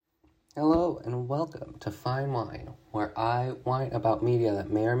Hello and welcome to Fine Wine, where I whine about media that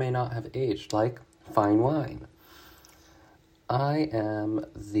may or may not have aged like fine wine. I am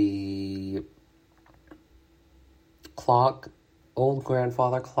the old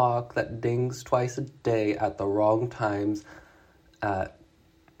grandfather clock that dings twice a day at the wrong times at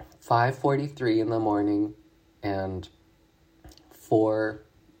 5:43 in the morning and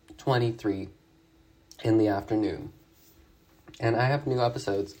 4:23 in the afternoon. And I have new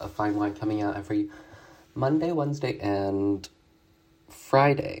episodes of Fine Wine coming out every Monday, Wednesday, and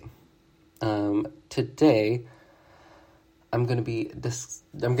Friday. Today, I'm gonna be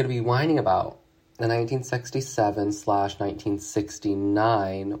whining about the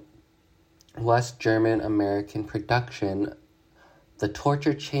 1967/1969 West German American production, The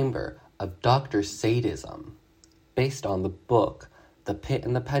Torture Chamber of Dr. Sadism, based on the book The Pit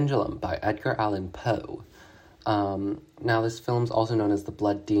and the Pendulum by Edgar Allan Poe. Now this film's also known as The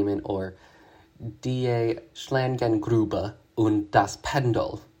Blood Demon or Die Schlangengrube und das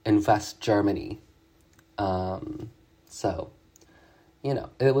Pendel in West Germany. It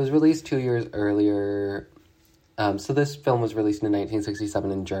was released 2 years earlier. So this film was released in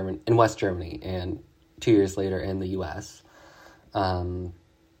 1967 in West Germany and 2 years later in the US. So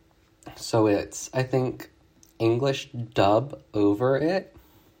it's, I think, English dub over it.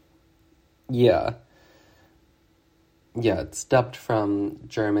 Yeah, it's dubbed from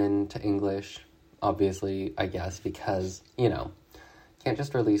German to English, obviously, I guess, because, can't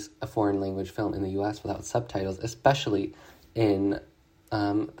just release a foreign language film in the US without subtitles, especially in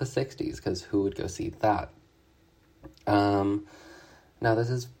the 60s, because who would go see that? Now, this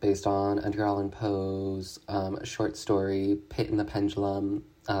is based on Edgar Allan Poe's short story, Pit and the Pendulum,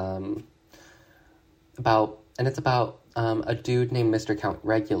 about a dude named Mr. Count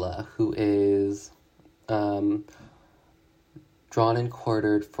Regula, who is drawn and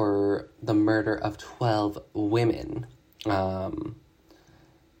quartered for the murder of 12 women.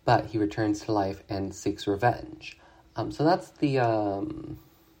 But he returns to life and seeks revenge. So that's the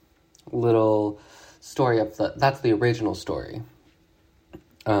little story that's the original story.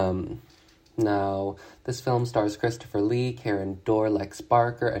 Now, this film stars Christopher Lee, Karen Dorr, Lex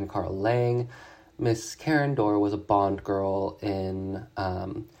Barker, and Carl Lang. Miss Karen Dorr was a Bond girl in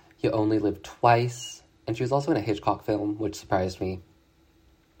You Only Live Twice, and she was also in a Hitchcock film, which surprised me.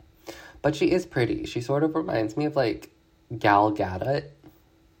 But she is pretty. She sort of reminds me of, Gal Gadot,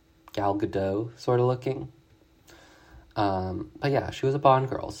 sort of looking. But yeah, she was a Bond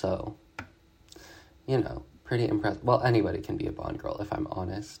girl, so, pretty impressive. Well, anybody can be a Bond girl, if I'm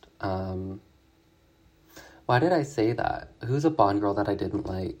honest. Why did I say that? Who's a Bond girl that I didn't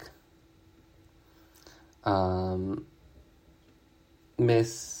like?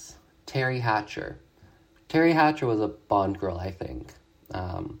 Miss Terry Hatcher. Terry Hatcher was a Bond girl, I think.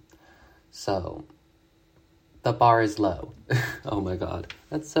 So, the bar is low. Oh my god,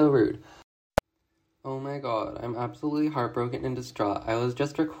 that's so rude. Oh my god, I'm absolutely heartbroken and distraught. I was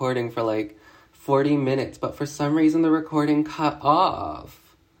just recording for 40 minutes, but for some reason the recording cut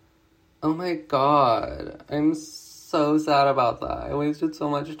off. Oh my god, I'm so sad about that. I wasted so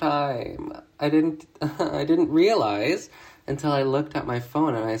much time. I didn't realize until I looked at my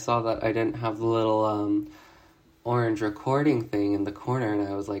phone and I saw that I didn't have the little orange recording thing in the corner, and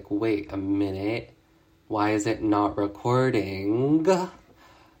I was like, wait a minute, why is it not recording?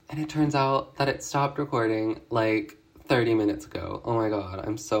 And it turns out that it stopped recording 30 minutes ago. Oh my god,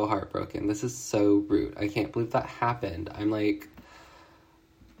 I'm so heartbroken. This is so rude. I can't believe that happened. I'm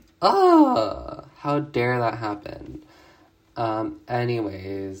how dare that happen?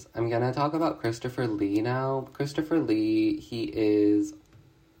 Anyways, I'm gonna talk about Christopher Lee now. Christopher Lee, he is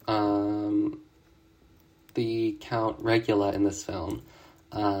the Count Regula in this film.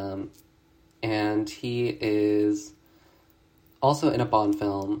 And he is also in a Bond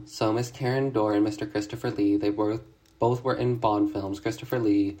film. So Miss Karen Dorr and Mr. Christopher Lee, they both were in Bond films. Christopher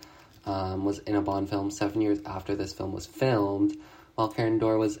Lee was in a Bond film 7 years after this film was filmed, while Karen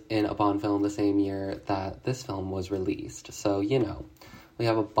Dorr was in a Bond film the same year that this film was released. So, we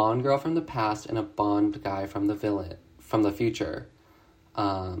have a Bond girl from the past and a Bond guy from the future.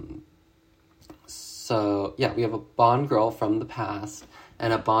 So, yeah, we have a Bond girl from the past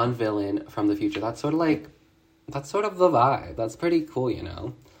and a Bond villain from the future. That's sort of the vibe. That's pretty cool,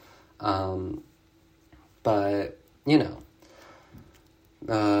 But,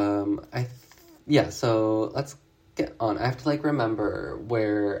 so let's get on. I have to, remember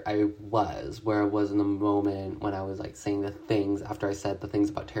where I was in the moment when I was, saying the things after I said the things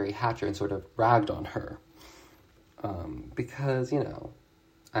about Terry Hatcher and sort of ragged on her. Because,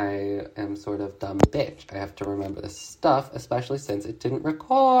 I am sort of dumb bitch. I have to remember this stuff, especially since it didn't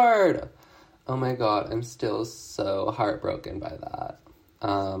record. Oh my god, I'm still so heartbroken by that.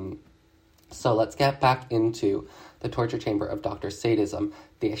 So let's get back into the torture chamber of Dr. Sadism,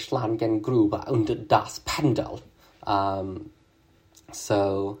 die Schlangengrube und das Pendel.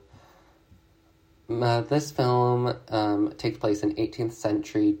 This film takes place in 18th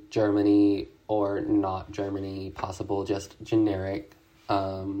century Germany, or not Germany, possible, just generic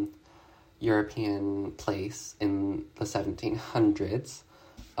European place in the 1700s.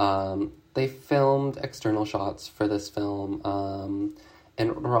 They filmed external shots for this film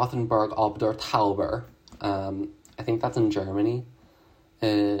in Rothenburg ob der Tauber. I think that's in Germany.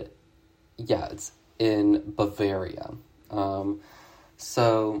 It's in Bavaria.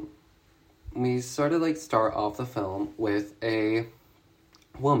 So we sort of start off the film with a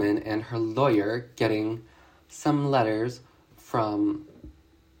woman and her lawyer getting some letters from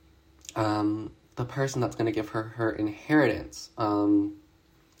the person that's going to give her inheritance.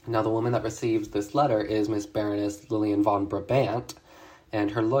 Now, the woman that receives this letter is Miss Baroness Lillian von Brabant,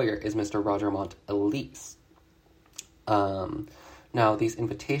 and her lawyer is Mr. Rogermont Elise. Now, these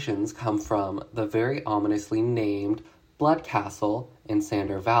invitations come from the very ominously named Blood Castle in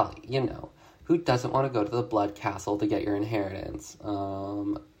Sander Valley. You know, who doesn't want to go to the Blood Castle to get your inheritance?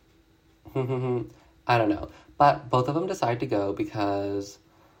 I don't know. But both of them decide to go because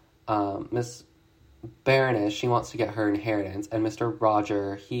Miss Baroness, she wants to get her inheritance, and Mr.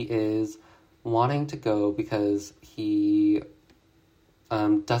 Roger, he is wanting to go because he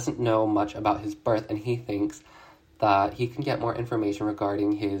doesn't know much about his birth, and he thinks that he can get more information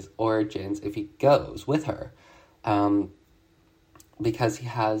regarding his origins if he goes with her. Because he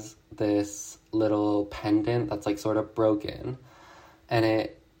has this little pendant that's sort of broken, and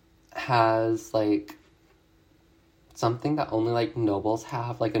it has something that only nobles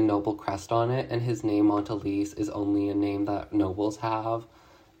have, a noble crest on it, and his name, Montalise, is only a name that nobles have,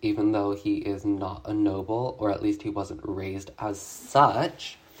 even though he is not a noble, or at least he wasn't raised as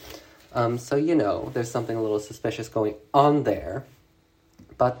such. So, there's something a little suspicious going on there.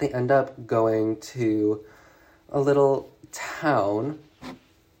 But they end up going to a little town,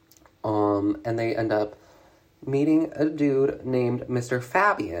 and they end up meeting a dude named Mr.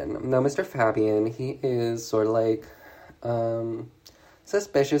 Fabian. Now, Mr. Fabian, he is sort of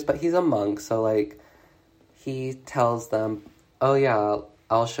suspicious, but he's a monk, so he tells them, oh yeah,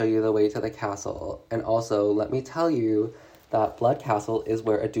 I'll show you the way to the castle, and also let me tell you that Blood Castle is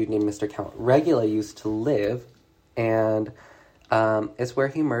where a dude named Mr. Count Regula used to live, and it's where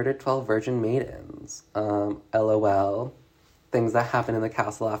he murdered 12 virgin maidens. LOL. Things that happen in the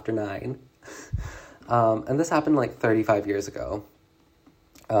castle after 9. And this happened 35 years ago.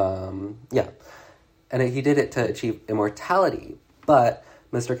 And he did it to achieve immortality, but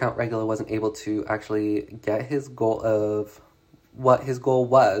Mr. Count Regula wasn't able to actually get his goal of what his goal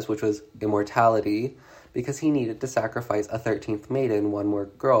was, which was immortality, because he needed to sacrifice a 13th maiden, one more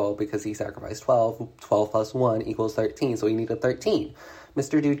girl, because he sacrificed 12. 12 plus 1 equals 13, so he needed 13.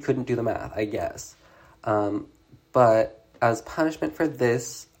 Mr. Dude couldn't do the math, I guess. But as punishment for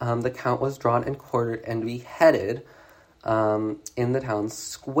this, the Count was drawn and quartered and beheaded in the town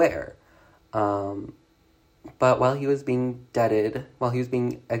square. But while he was being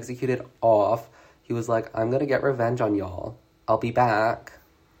executed off, he was like, I'm gonna get revenge on y'all. I'll be back.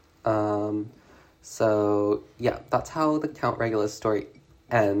 So, yeah, that's how the Count Regula's story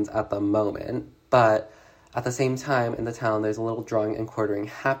ends at the moment. But at the same time, in the town, there's a little drawing and quartering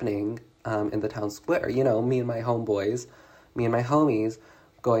happening in the town square. Me and my homies,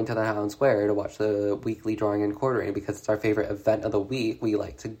 going to the town square to watch the weekly drawing and quartering because it's our favorite event of the week. We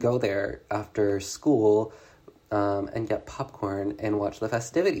like to go there after school and get popcorn and watch the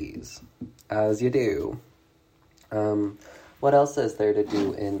festivities, as you do. What else is there to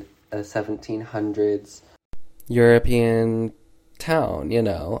do in a 1700s European town,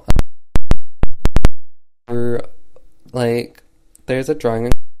 there's a drawing,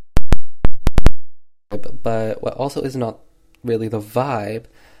 but what also is not really the vibe,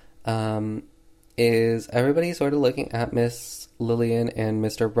 is everybody sort of looking at Miss Lillian and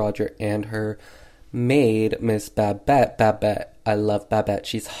Mr. Roger and her maid, Miss Babette. Babette, I love Babette.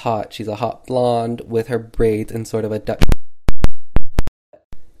 She's hot. She's a hot blonde with her braids and sort of a duck.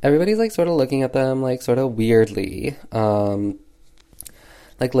 Everybody's sort of looking at them sort of weirdly, looking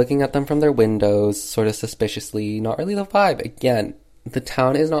at them from their windows sort of suspiciously. Not really the vibe. Again, the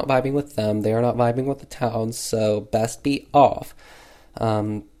town is not vibing with them. They are not vibing with the town, so best be off.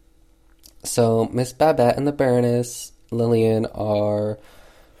 So Miss Babette and the Baroness Lillian are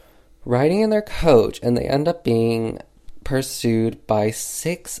riding in their coach, and they end up being pursued by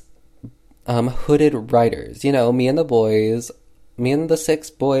 6 hooded riders. You know, me and the 6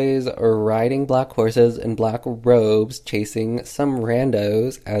 boys are riding black horses in black robes, chasing some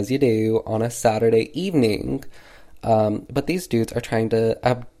randos, as you do, on a Saturday evening. But these dudes are trying to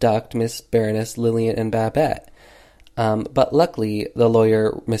abduct Miss Baroness Lillian and Babette. But luckily, the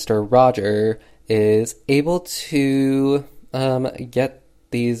lawyer, Mr. Roger, is able to get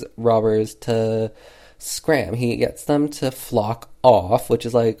these robbers to scram. He gets them to flock off, which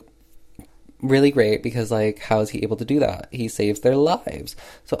is, like, really great because, like, how is he able to do that? He saves their lives.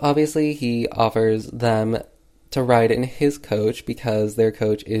 So obviously he offers them to ride in his coach because their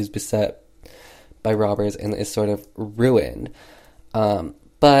coach is beset by robbers and is sort of ruined.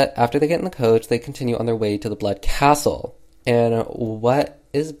 But after they get in the coach, they continue on their way to the Blood Castle. And what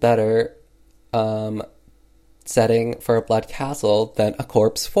is better setting for a Blood Castle than a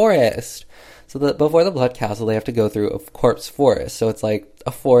corpse forest? So that before the Blood Castle, they have to go through a corpse forest. So it's like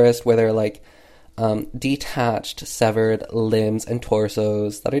a forest where they're like detached, severed limbs and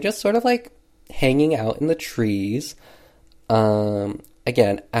torsos that are just sort of like hanging out in the trees.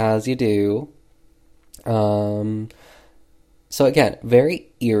 Again, as you do. So again, very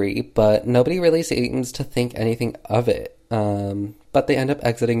eerie, but nobody really seems to think anything of it. But they end up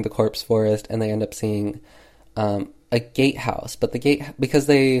exiting the corpse forest and they end up seeing a gatehouse. But the gate, because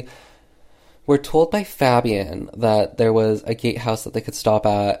they were told by Fabian that there was a gatehouse that they could stop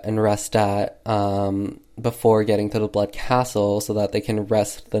at and rest at before getting to the Blood Castle so that they can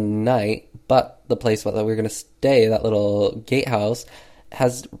rest the night. But the place that we were going to stay, that little gatehouse,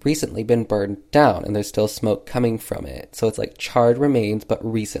 has recently been burned down and there's still smoke coming from it. So it's like charred remains, but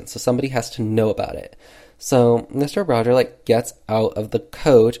recent. So somebody has to know about it. So Mr. Roger, like, gets out of the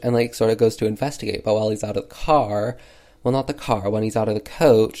coach and, like, sort of goes to investigate. But while he's out of the car, well, not the car, when he's out of the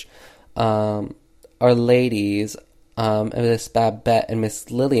coach, our ladies, Miss Babette and Miss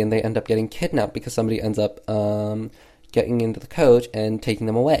Lillian, they end up getting kidnapped because somebody ends up getting into the coach and taking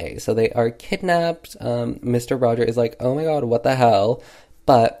them away. So they are kidnapped. Mr. Roger is like, oh my god, what the hell?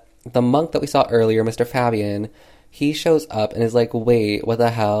 But the monk that we saw earlier, Mr. Fabian, he shows up and is like, wait, what the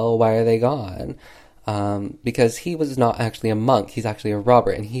hell? Why are they gone? Because he was not actually a monk, he's actually a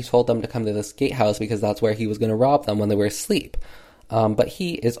robber, and he told them to come to this gatehouse because that's where he was going to rob them when they were asleep. But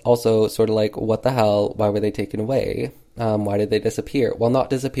he is also sort of like, what the hell? Why were they taken away? Why did they disappear? Well, not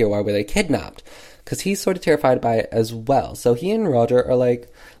disappear, why were they kidnapped? Because he's sort of terrified by it as well. So he and Roger are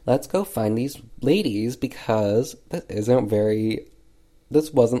like, let's go find these ladies because this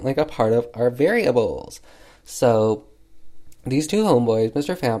wasn't like a part of our variables. So these two homeboys,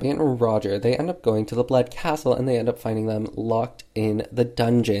 Mr. Fabian and Roger, they end up going to the Blood Castle and they end up finding them locked in the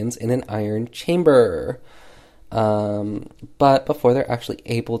dungeons in an iron chamber. But before they're actually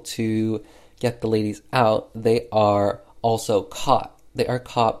able to get the ladies out, they are also caught. They are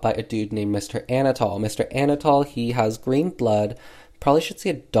caught by a dude named Mr. Anatol. Mr. Anatol, he has green blood. Probably should see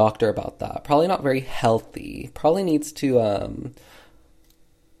a doctor about that. Probably not very healthy. Probably needs to,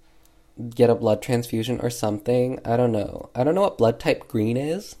 get a blood transfusion or something. I don't know. I don't know what blood type green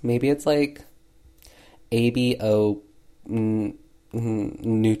is. Maybe it's like ABO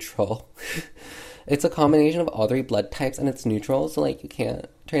neutral. It's a combination of all 3 blood types and it's neutral, so like you can't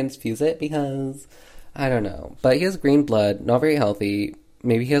transfuse it because I don't know. But he has green blood, not very healthy.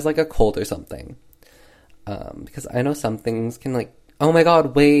 Maybe he has like a cold or something. Because I know some things can like, oh my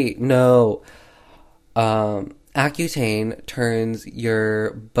god, wait, no. Accutane turns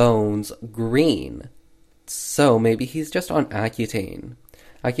your bones green. So maybe he's just on Accutane.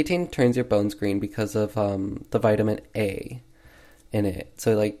 Accutane turns your bones green because of the vitamin A in it.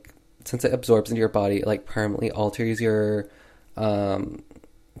 So like, since it absorbs into your body, it like permanently alters your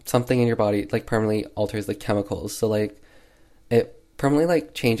something in your body, like permanently alters the chemicals. So like it permanently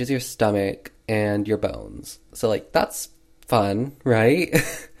like changes your stomach and your bones. So like that's fun, right?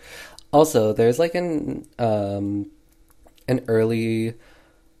 Also, there's like an early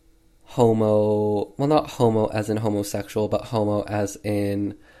homo, well, not homo as in homosexual, but homo as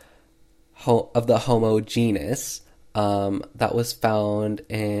in of the Homo genus, that was found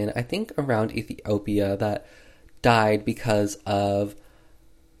in, I think, around Ethiopia that died because of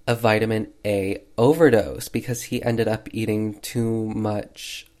a vitamin A overdose because he ended up eating too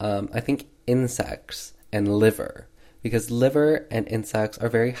much, I think, insects and liver. Because liver and insects are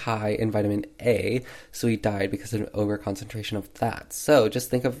very high in vitamin A, so he died because of an overconcentration of that. So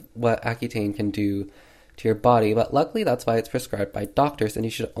just think of what Accutane can do to your body, but luckily that's why it's prescribed by doctors, and you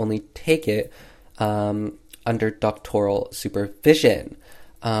should only take it under doctoral supervision.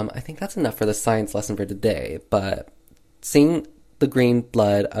 I think that's enough for the science lesson for today, but seeing the green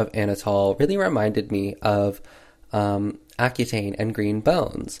blood of Anatol really reminded me of Accutane, and green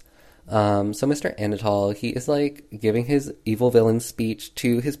bones. So Mr. Anatol, he is like giving his evil villain speech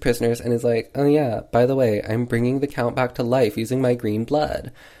to his prisoners and is like, oh yeah, by the way, I'm bringing the Count back to life using my green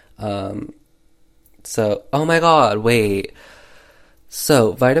blood. So, oh my god, wait.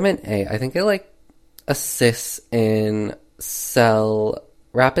 So, vitamin A, I think it like assists in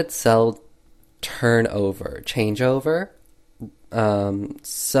rapid cell changeover.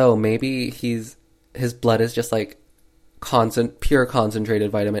 So maybe his blood is just like pure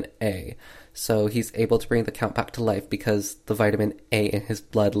concentrated vitamin A. So he's able to bring the Count back to life because the vitamin A in his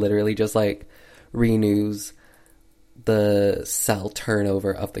blood literally just like renews the cell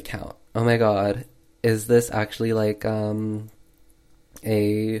turnover of the Count. Oh my god. Is this actually like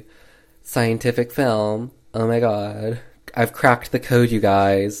a scientific film? Oh my god. I've cracked the code, you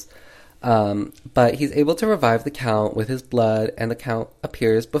guys. But he's able to revive the Count with his blood, and the Count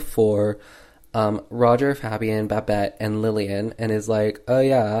appears before Roger, Fabian, Babette, and Lillian, and is like, oh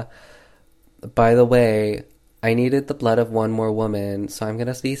yeah, by the way, I needed the blood of one more woman, so I'm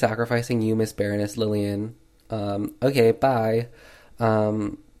gonna be sacrificing you, Miss Baroness Lillian. Okay, bye.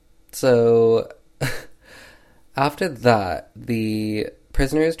 So after that, the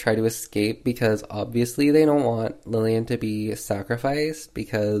prisoners try to escape because obviously they don't want Lillian to be sacrificed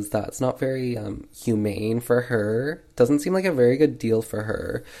because that's not very humane for her. Doesn't seem like a very good deal for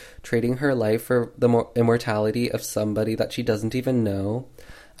her, trading her life for the immortality of somebody that she doesn't even know.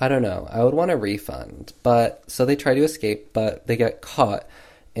 I don't know. I would want a refund. But so they try to escape, but they get caught,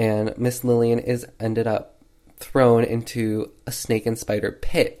 and Miss Lillian is ended up thrown into a snake and spider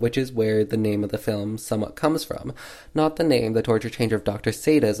pit, which is where the name of the film somewhat comes from. Not the name, the torture chamber of Dr.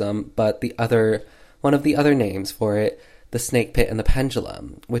 Sadism, but one of the other names for it, the snake pit and the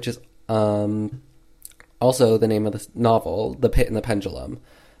pendulum, which is also the name of the novel, The Pit and the Pendulum,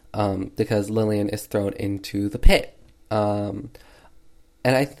 because Lillian is thrown into the pit. And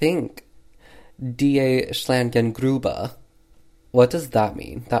I think Die Schlangengrube, what does that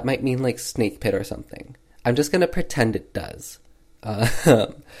mean? That might mean like snake pit or something. I'm just going to pretend it does.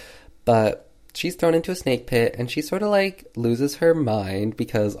 But she's thrown into a snake pit, and she sort of like loses her mind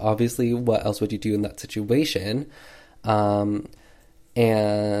because obviously what else would you do in that situation? And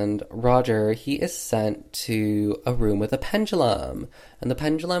Roger, he is sent to a room with a pendulum, and the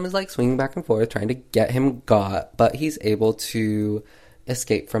pendulum is like swinging back and forth trying to get him got, but he's able to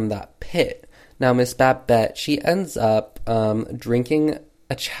escape from that pit. Now Miss Babette, she ends up drinking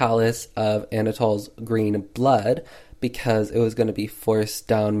a chalice of Anatol's green blood because it was going to be forced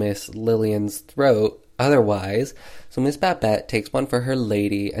down Miss Lillian's throat otherwise. So Miss Babette takes one for her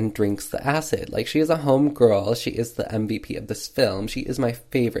lady and drinks the acid. Like, she is a home girl. She is the MVP of this film. She is my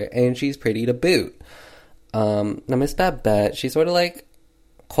favorite, and she's pretty to boot. Now Miss Babette, she sort of like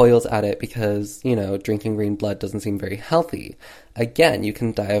coils at it because, you know, drinking green blood doesn't seem very healthy. Again, you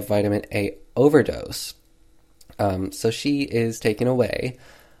can die of vitamin A overdose. So she is taken away.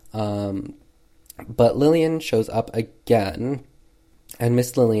 But Lillian shows up again, and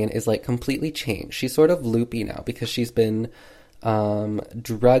Miss Lillian is like completely changed. She's sort of loopy now because she's been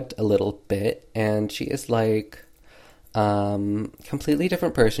drugged a little bit, and she is like completely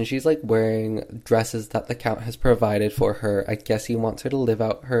different person. She's like wearing dresses that the Count has provided for her. I guess he wants her to live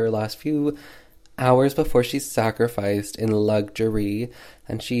out her last few hours before she's sacrificed in luxury,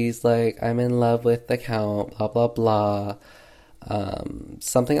 and she's like, I'm in love with the Count, blah blah blah,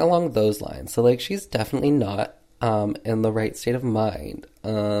 something along those lines. So like, she's definitely not in the right state of mind.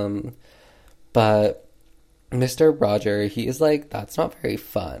 But Mr. Roger, he is like, that's not very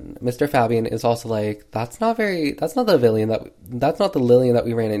fun. Mr. Fabian is also like, that's not the Lillian that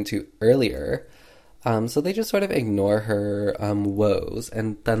we ran into earlier. So they just sort of ignore her woes,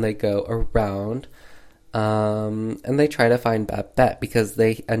 and then they go around, and they try to find Babette because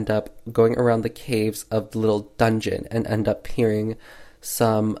they end up going around the caves of the little dungeon and end up hearing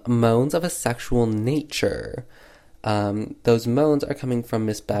some moans of a sexual nature. Those moans are coming from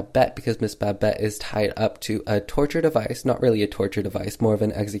Miss Babette because Miss Babette is tied up to a torture device, not really a torture device, more of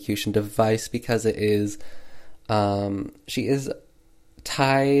an execution device, because it is, she is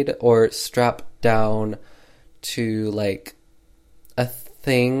tied or strapped down to like a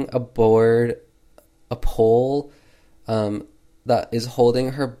thing aboard a pole that is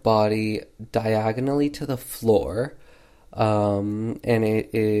holding her body diagonally to the floor, and it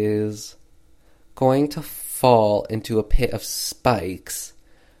is going to fall into a pit of spikes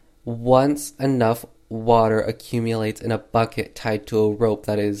once enough water accumulates in a bucket tied to a rope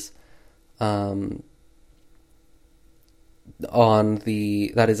that is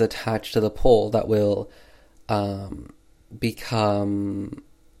that is attached to the pole, that will become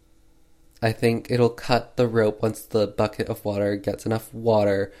I think it'll cut the rope once the bucket of water gets enough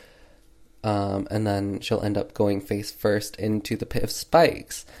water, and then she'll end up going face first into the pit of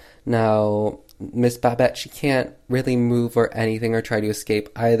spikes. Now, Miss Babette, she can't really move or anything or try to escape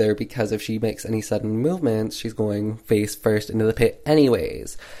either, because if she makes any sudden movements, she's going face first into the pit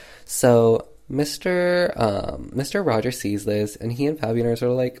anyways. So Mr. Roger sees this, and he and Fabian are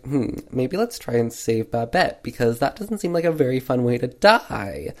sort of like, maybe let's try and save Babette, because that doesn't seem like a very fun way to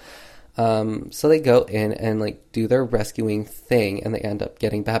die. So they go in and, like, do their rescuing thing, and they end up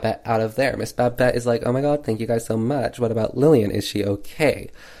getting Babette out of there. Miss Babette is like, oh my god, thank you guys so much. What about Lillian? Is she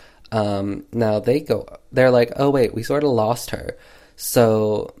okay? Now they're like, oh wait, we sort of lost her.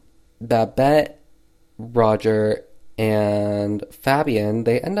 So Babette, Roger, and Fabian,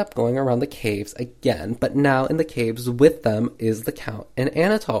 they end up going around the caves again, but now in the caves with them is the Count and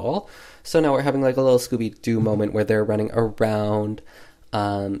Anatole. So now we're having like a little Scooby-Doo moment where they're running around,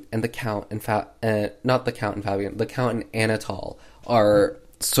 and the Count and not the Count and Fabian, the Count and Anatole are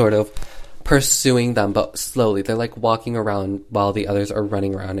sort of pursuing them, but slowly. They're like walking around while the others are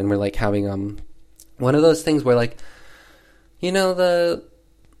running around, and we're like having one of those things where, like, you know, the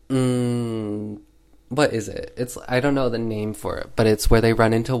what is it? It's, I don't know the name for it, but it's where they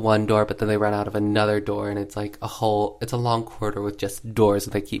run into one door, but then they run out of another door, and it's like it's a long corridor with just doors,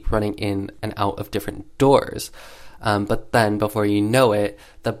 and they keep running in and out of different doors. But then, before you know it,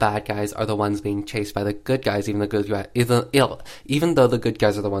 the bad guys are the ones being chased by the good guys, even though the good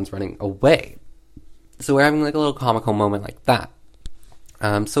guys are the ones running away. So we're having like a little comical moment like that.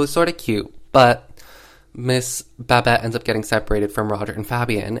 So it's sort of cute, but Miss Babette ends up getting separated from Roger and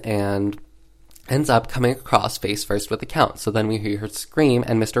Fabian, and ends up coming across face first with the Count. So then we hear her scream,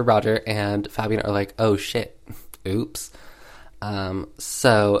 and Mr. Roger and Fabian are like, oh shit, oops.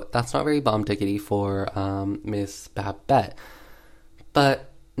 So that's not very bomb diggity for Miss Babette.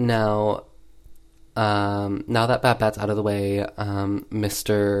 But now that Babette's out of the way,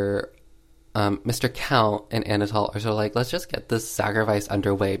 Mr. Count and Anatole are sort of like, let's just get this sacrifice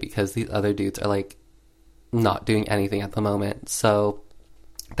underway, because these other dudes are like not doing anything at the moment. So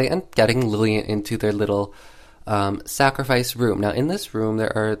they end up getting Lillian into their little sacrifice room. Now, in this room,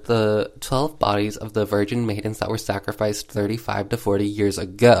 there are the 12 bodies of the virgin maidens that were sacrificed 35 to 40 years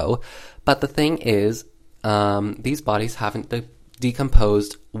ago. But the thing is, these bodies haven't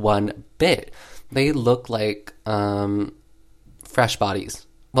decomposed one bit. They look like fresh bodies.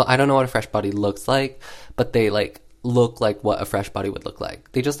 Well, I don't know what a fresh body looks like, but they look like what a fresh body would look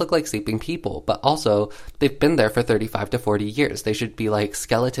like. They just look like sleeping people, but also they've been there for 35 to 40 years. They should be like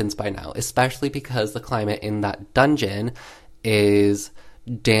skeletons by now, especially because the climate in that dungeon is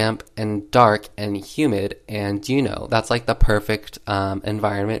damp and dark and humid, and that's like the perfect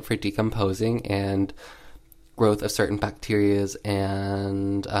environment for decomposing and growth of certain bacterias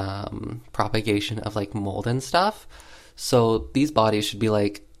and propagation of like mold and stuff. So these bodies should be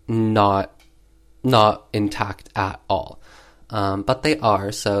like not intact at all. But they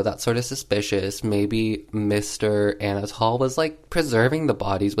are, so that's sort of suspicious. Maybe Mr. Anatole was like preserving the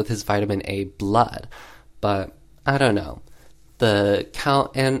bodies with his vitamin A blood. But I don't know. The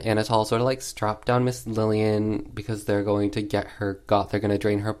Count and Anatole sort of like strap down Miss Lillian because they're going to get her they're going to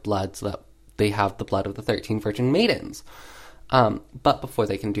drain her blood so that they have the blood of the 13 virgin maidens. But before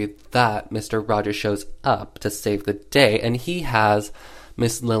they can do that, Mr. Rogers shows up to save the day, and he has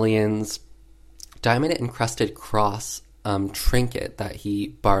Miss Lillian's diamond-encrusted cross trinket that he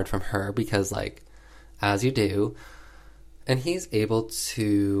borrowed from her, because, like, as you do, and he's able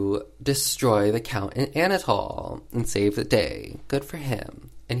to destroy the Count and Anatole and save the day. Good for him.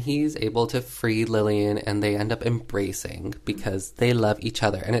 And he's able to free Lillian, and they end up embracing because they love each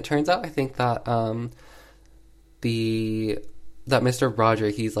other. And it turns out, I think, that that Mr. Roger,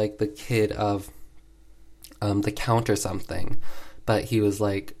 he's like the kid of the Count or something, but he was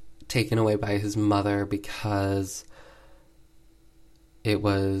like taken away by his mother because it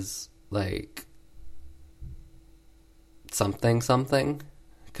was like something,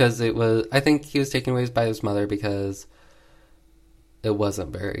 because it was, I think he was taken away by his mother because it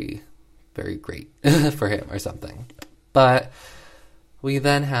wasn't very, very great for him or something. But we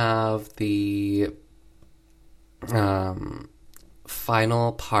then have the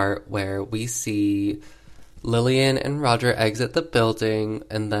final part where we see Lillian and Roger exit the building,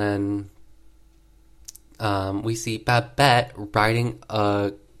 and then we see Babette riding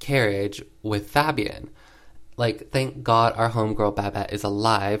a carriage with Fabian. Like, thank God our homegirl Babette is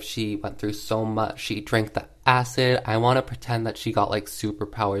alive. She went through so much. She drank the acid. I want to pretend that she got, like,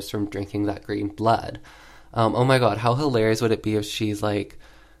 superpowers from drinking that green blood. Oh my God, how hilarious would it be if she's, like,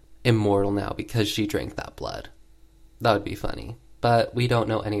 immortal now because she drank that blood? That would be funny. but we don't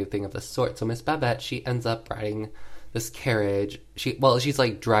know anything of the sort. So Miss Babette, she ends up riding this carriage. She's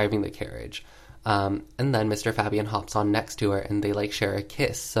like driving the carriage. And then Mr. Fabian hops on next to her and they like share a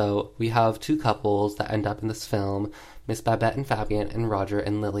kiss. So we have two couples that end up in this film, Miss Babette and Fabian, and Roger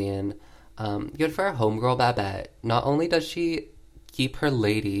and Lillian. Good for our homegirl Babette. Not only does she keep her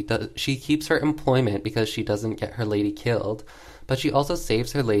lady, she keeps her employment because she doesn't get her lady killed, but she also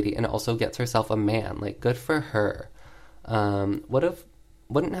saves her lady and also gets herself a man. Like, good for her.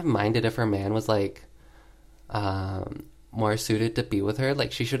 Wouldn't have minded if her man was like more suited to be with her.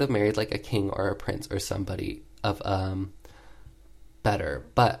 Like, she should have married like a king or a prince or somebody of better.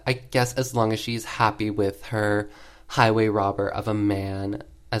 But I guess as long as she's happy with her highway robber of a man,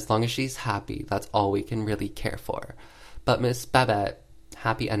 as long as she's happy, that's all we can really care for. But Miss Babette,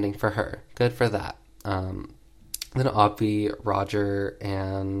 happy ending for her. Good for that. Then Obvi, Roger,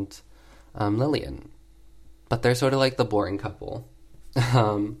 and Lillian. But they're sort of like the boring couple.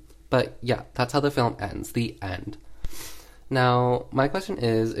 But yeah, that's how the film ends. The end. Now, my question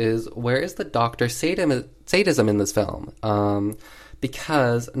is where is the Dr. Sadism in this film?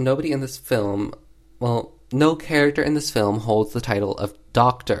 Because nobody in this film, well, no character in this film holds the title of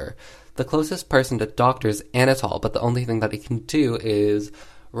Doctor. The closest person to Doctor is Anatole, but the only thing that he can do is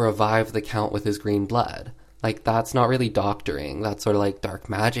revive the Count with his green blood. Like, that's not really doctoring. That's sort of like dark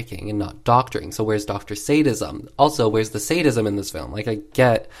magicking and not doctoring. So where's Dr. Sadism? Also, where's the sadism in this film? Like, I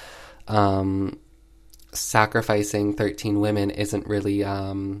get sacrificing 13 women isn't really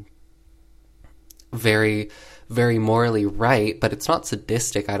very, very morally right, but it's not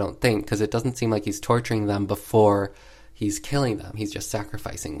sadistic, I don't think, because it doesn't seem like he's torturing them before he's killing them. He's just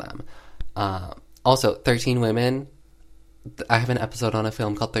sacrificing them. Also, 13 women, I have an episode on a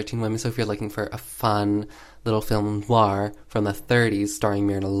film called 13 Women, so if you're looking for a fun little film noir from the 30s starring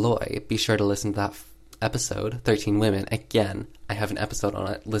Myrna Loy, be sure to listen to that episode, 13 Women. Again, I have an episode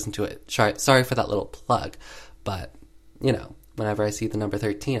on it. Listen to it. Sorry for that little plug, but, you know, whenever I see the number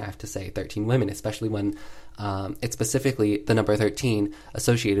 13, I have to say 13 women, especially when it's specifically the number 13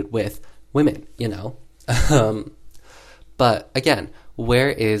 associated with women, you know? But, again, where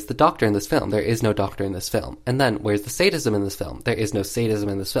is the doctor in this film? There is no doctor in this film. And then, where's the sadism in this film? There is no sadism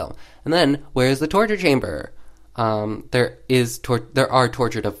in this film. And then, where's the torture chamber? There are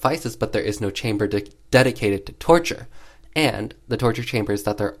torture devices, but there is no chamber dedicated to torture. And the torture chambers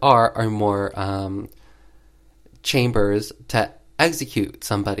that there are more chambers to execute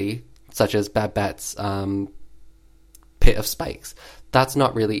somebody, such as Babette's pit of spikes. That's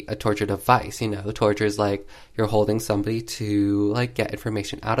not really a torture device, you know. Torture is like you're holding somebody to like get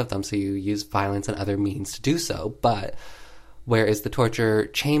information out of them, so you use violence and other means to do so. But where is the torture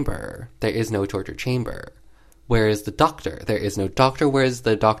chamber? There is no torture chamber. Where is the doctor? There is no doctor. Where is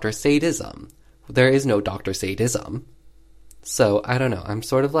the Dr. Sadism? There is no Dr. Sadism. So, I don't know. I'm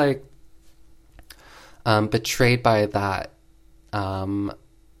sort of like betrayed by that.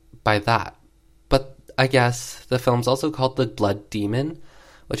 But I guess the film's also called The Blood Demon,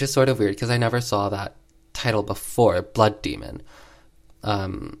 which is sort of weird because I never saw that title before, Blood Demon.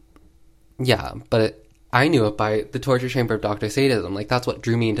 Yeah, but I knew it by the torture chamber of Dr. Sadism. Like, that's what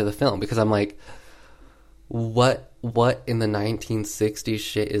drew me into the film, because I'm like, what in the 1960s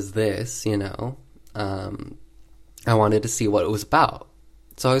shit is this, you know? I wanted to see what it was about.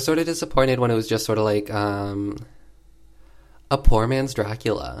 So I was sort of disappointed when it was just sort of like a poor man's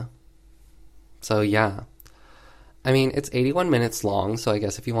Dracula. So yeah. I mean, it's 81 minutes long, so I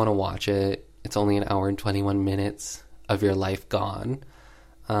guess if you want to watch it, it's only an hour and 21 minutes of your life gone.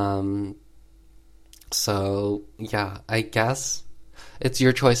 So yeah, I guess it's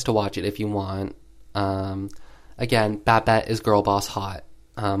your choice to watch it if you want. Again, Babette is girl boss hot.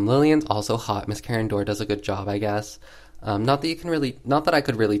 Lillian's also hot. Miss Karen Dore does a good job, I guess. Not that I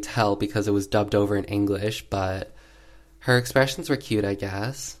could really tell because it was dubbed over in English, but her expressions were cute, I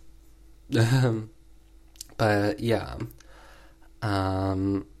guess. But yeah,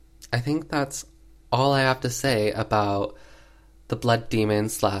 I think that's all I have to say about the Blood Demon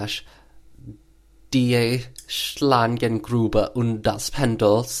 / Die Schlangengrube und das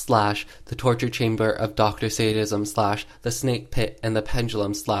Pendel / the Torture Chamber of Dr. Sadism / the Snake Pit and the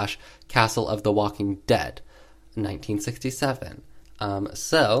Pendulum / Castle of the Walking Dead, 1967.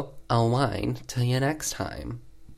 So, I'll whine till you next time.